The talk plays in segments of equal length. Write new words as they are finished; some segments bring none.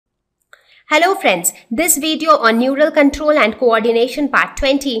Hello friends, this video on neural control and coordination part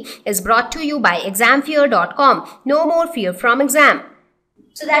 20 is brought to you by examfear.com. No more fear from exam.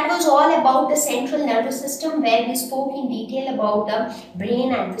 So that was all about the central nervous system where we spoke in detail about the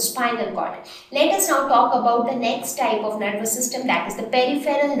brain and the spinal cord. Let us now talk about the next type of nervous system, that is the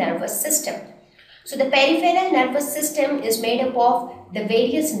peripheral nervous system. So the peripheral nervous system is made up of the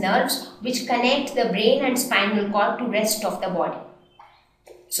various nerves which connect the brain and spinal cord to rest of the body.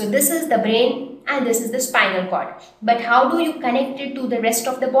 So this is the brain and this is the spinal cord. But how do you connect it to the rest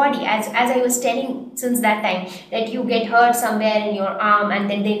of the body? As I was telling since that time, that you get hurt somewhere in your arm and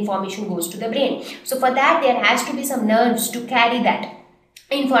then the information goes to the brain. So for that there has to be some nerves to carry that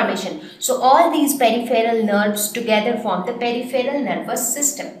information. So all these peripheral nerves together form the peripheral nervous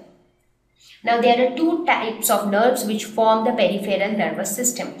system. Now there are two types of nerves which form the peripheral nervous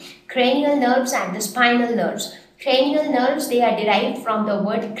system: cranial nerves and the spinal nerves. Cranial nerves, they are derived from the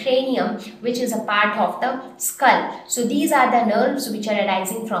word cranium, which is a part of the skull. So these are the nerves which are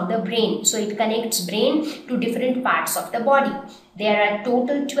arising from the brain. So it connects brain to different parts of the body. There are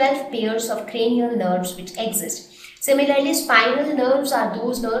total 12 pairs of cranial nerves which exist. Similarly, spinal nerves are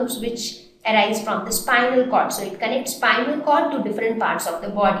those nerves which arise from the spinal cord. So it connects spinal cord to different parts of the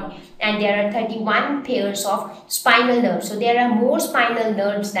body, and there are 31 pairs of spinal nerves. So there are more spinal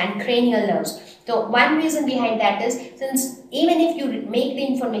nerves than cranial nerves. So one reason behind that is, since even if you make the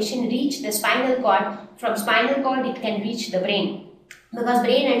information reach the spinal cord, from spinal cord it can reach the brain, because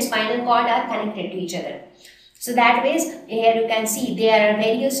brain and spinal cord are connected to each other. So that ways, here you can see there are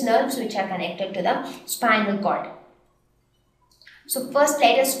various nerves which are connected to the spinal cord. So first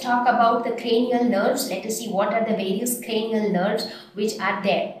let us talk about the cranial nerves. Let us see what are the various cranial nerves which are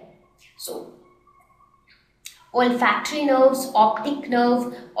there. So olfactory nerves, optic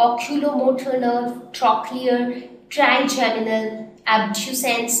nerve, oculomotor nerve, trochlear, trigeminal,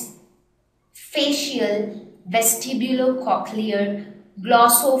 abducens, facial, vestibulocochlear,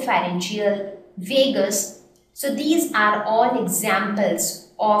 glossopharyngeal, vagus. So these are all examples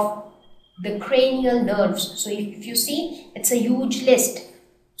of the cranial nerves. So if you see, it's a huge list.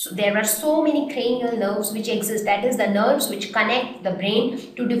 So there are so many cranial nerves which exist, that is the nerves which connect the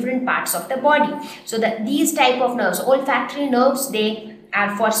brain to different parts of the body. So these type of nerves, olfactory nerves, they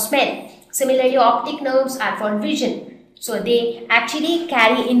are for smell. Similarly, optic nerves are for vision. So they actually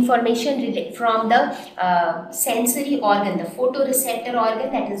carry information from the sensory organ, the photoreceptor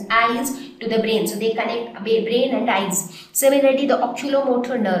organ, that is eyes, to the brain. So they connect brain and eyes. Similarly, the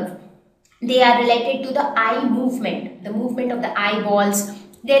oculomotor nerve, they are related to the eye movement, the movement of the eyeballs.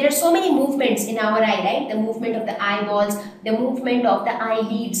 There are so many movements in our eye, right? The movement of the eyeballs, the movement of the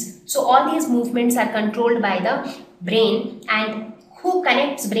eyelids. So all these movements are controlled by the brain. And who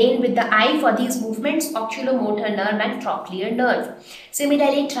connects brain with the eye for these movements? Oculomotor nerve and trochlear nerve.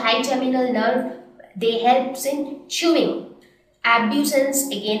 Similarly, trigeminal nerve, they helps in chewing. Abducens,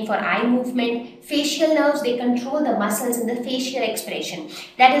 again for eye movement. Facial nerves, they control the muscles in the facial expression.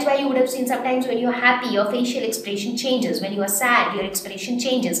 That is why you would have seen sometimes when you are happy, your facial expression changes. When you are sad, your expression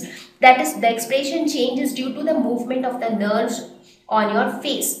changes. That is, the expression changes due to the movement of the nerves on your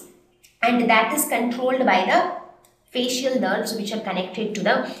face. And that is controlled by the facial nerves which are connected to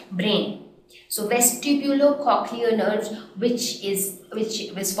the brain. So vestibulocochlear nerves, which is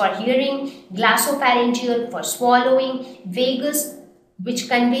for hearing, glossopharyngeal for swallowing, vagus, which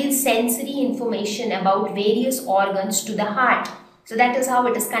conveys sensory information about various organs to the heart. So that is how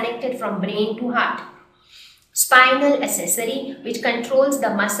it is connected from brain to heart. Spinal accessory, which controls the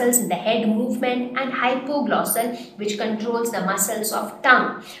muscles in the head movement, and hypoglossal, which controls the muscles of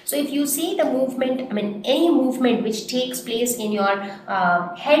tongue. So if you see the movement, any movement which takes place in your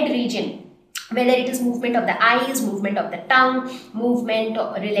head region, whether it is movement of the eyes, movement of the tongue, movement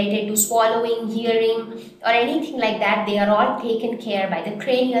related to swallowing, hearing, or anything like that, they are all taken care by the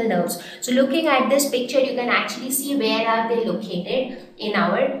cranial nerves. So looking at this picture, you can actually see where are they located in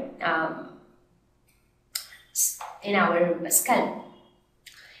our skull.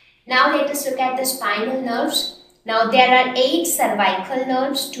 Now let us look at the spinal nerves. Now there are 8 cervical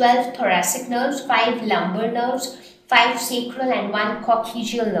nerves, 12 thoracic nerves, 5 lumbar nerves, 5 sacral and 1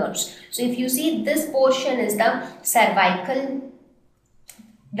 coccygeal nerves. So if you see, this portion is the cervical,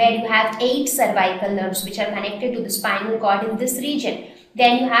 where you have 8 cervical nerves which are connected to the spinal cord in this region.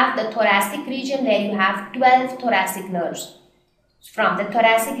 Then you have the thoracic region where you have 12 thoracic nerves from the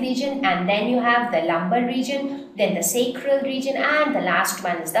thoracic region, and then you have the lumbar region, then the sacral region, and the last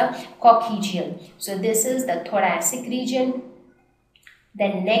one is the coccygeal. So this is the thoracic region,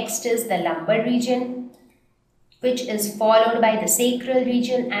 then next is the lumbar region, which is followed by the sacral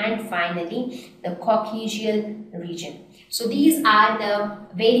region, and finally the coccygeal region. So these are the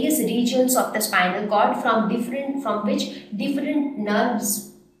various regions of the spinal cord from which different nerves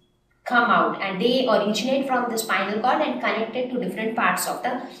come out, and they originate from the spinal cord and connected to different parts of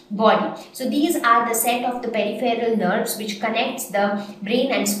the body. So these are the set of the peripheral nerves which connects the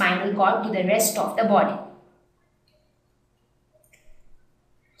brain and spinal cord to the rest of the body.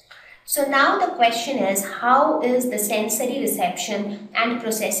 So now the question is, how is the sensory reception and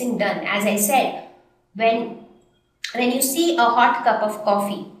processing done? As I said, when you see a hot cup of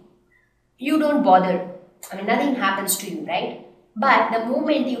coffee, you don't bother. I mean, nothing happens to you, right? But the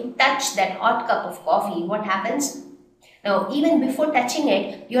moment you touch that hot cup of coffee, what happens? Now, even before touching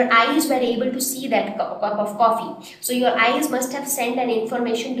it, your eyes were able to see that cup of coffee. So your eyes must have sent an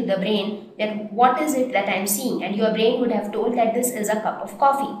information to the brain that what is it that I'm seeing, and your brain would have told that this is a cup of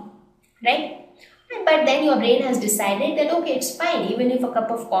coffee, right? But then your brain has decided that okay, it's fine, even if a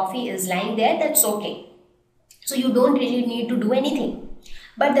cup of coffee is lying there, that's okay. So you don't really need to do anything.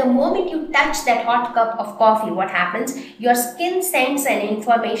 But the moment you touch that hot cup of coffee, what happens? Your skin sends an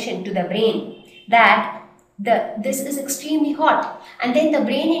information to the brain that this is extremely hot, and then the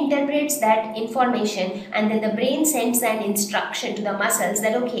brain interprets that information, and then the brain sends an instruction to the muscles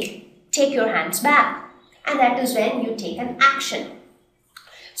that okay, take your hands back, and that is when you take an action.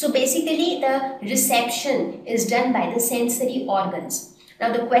 So basically the reception is done by the sensory organs.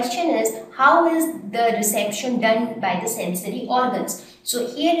 Now the question is, how is the reception done by the sensory organs? So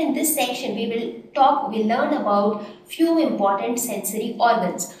here in this section we'll learn about few important sensory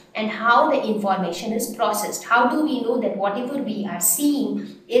organs and how the information is processed. How do we know that whatever we are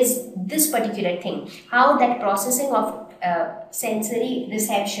seeing is this particular thing? How that processing of sensory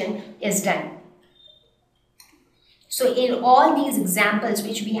reception is done. So in all these examples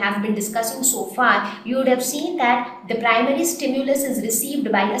which we have been discussing so far, you would have seen that the primary stimulus is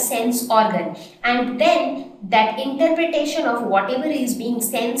received by a sense organ, and then that interpretation of whatever is being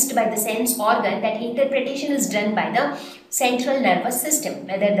sensed by the sense organ, that interpretation is done by the central nervous system,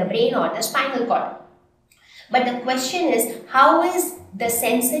 whether the brain or the spinal cord. But the question is, how is the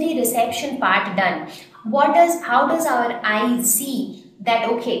sensory reception part done? How does our eyes see that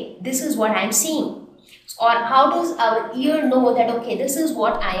okay, this is what I am seeing? Or how does our ear know that okay, this is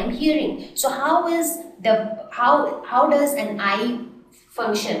what I am hearing? So how does an eye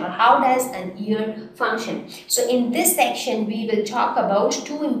function, or how does an ear function? So in this section we will talk about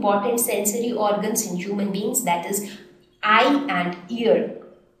two important sensory organs in human beings, that is eye and ear.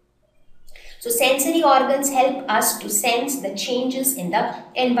 So sensory organs help us to sense the changes in the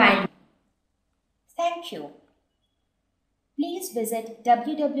environment. Thank you. Please visit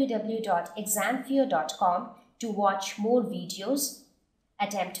www.examfear.com to watch more videos,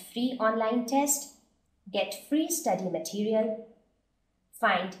 attempt free online test, get free study material,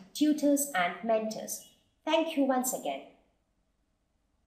 find tutors and mentors. Thank you once again.